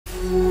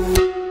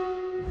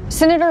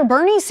Senator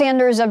Bernie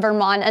Sanders of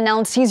Vermont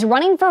announced he's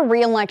running for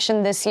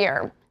re-election this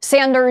year.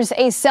 Sanders,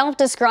 a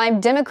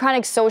self-described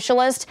Democratic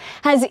socialist,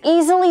 has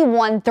easily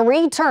won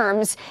 3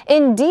 terms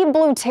in deep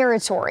blue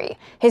territory.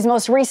 His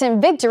most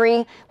recent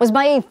victory was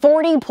by a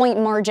 40-point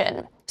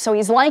margin, so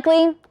he's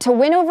likely to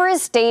win over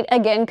his state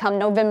again come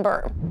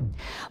November.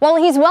 While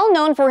he's well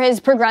known for his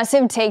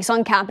progressive takes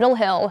on Capitol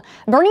Hill,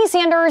 Bernie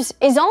Sanders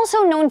is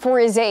also known for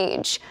his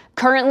age,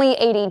 currently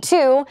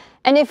 82,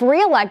 and if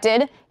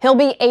re-elected, he'll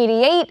be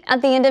 88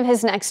 at the end of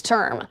his next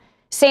term.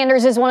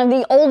 Sanders is one of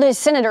the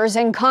oldest senators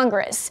in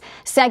Congress,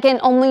 second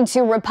only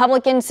to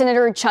Republican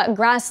Senator Chuck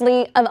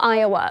Grassley of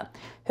Iowa,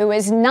 who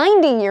is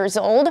 90 years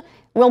old,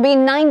 will be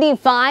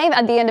 95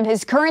 at the end of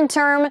his current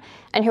term,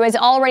 and who has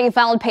already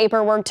filed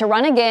paperwork to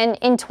run again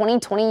in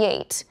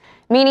 2028.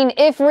 Meaning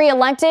if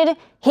re-elected,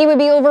 he would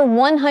be over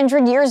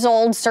 100 years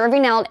old,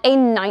 serving out a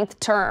 9th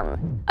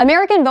term.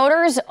 American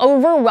voters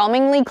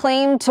overwhelmingly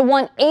claim to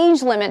want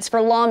age limits for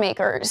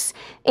lawmakers,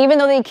 even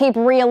though they keep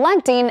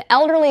re-electing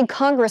elderly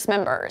Congress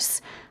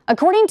members.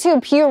 According to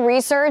Pew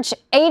Research,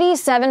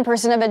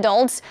 87% of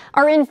adults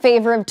are in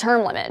favor of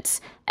term limits,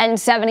 and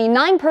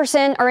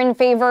 79% are in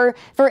favor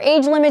for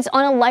age limits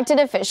on elected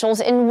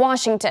officials in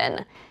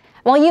Washington.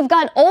 While you've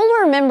got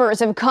older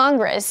members of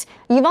Congress,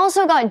 you've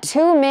also got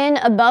 2 men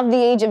above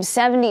the age of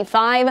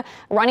 75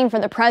 running for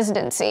the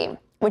presidency,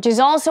 which is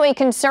also a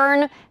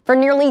concern for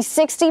nearly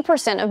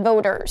 60% of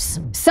voters.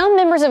 Some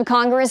members of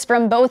Congress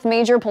from both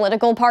major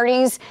political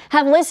parties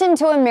have listened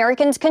to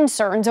Americans'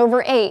 concerns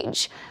over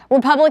age.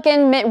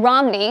 Republican Mitt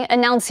Romney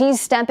announced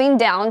he's stepping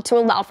down to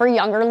allow for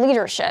younger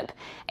leadership,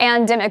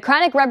 and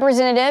Democratic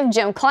Representative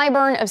Jim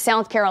Clyburn of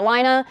South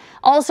Carolina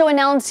also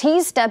announced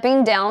he's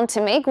stepping down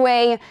to make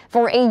way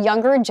for a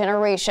younger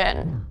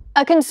generation.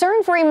 A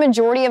concern for a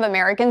majority of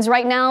Americans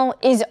right now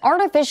is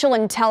artificial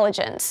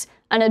intelligence,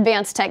 an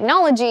advanced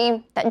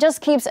technology that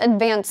just keeps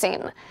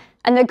advancing.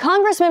 And the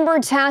Congress member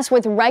tasked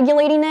with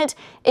regulating it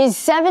is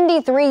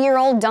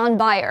 73-year-old Don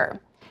Beyer.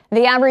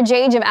 The average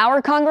age of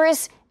our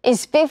Congress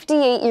is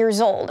 58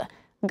 years old.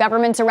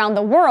 Governments around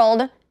the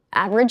world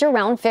average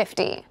around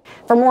 50.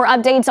 For more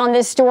updates on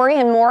this story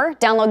and more,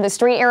 download the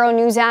Street Arrow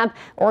News app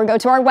or go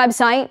to our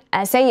website,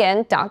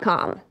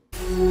 san.com.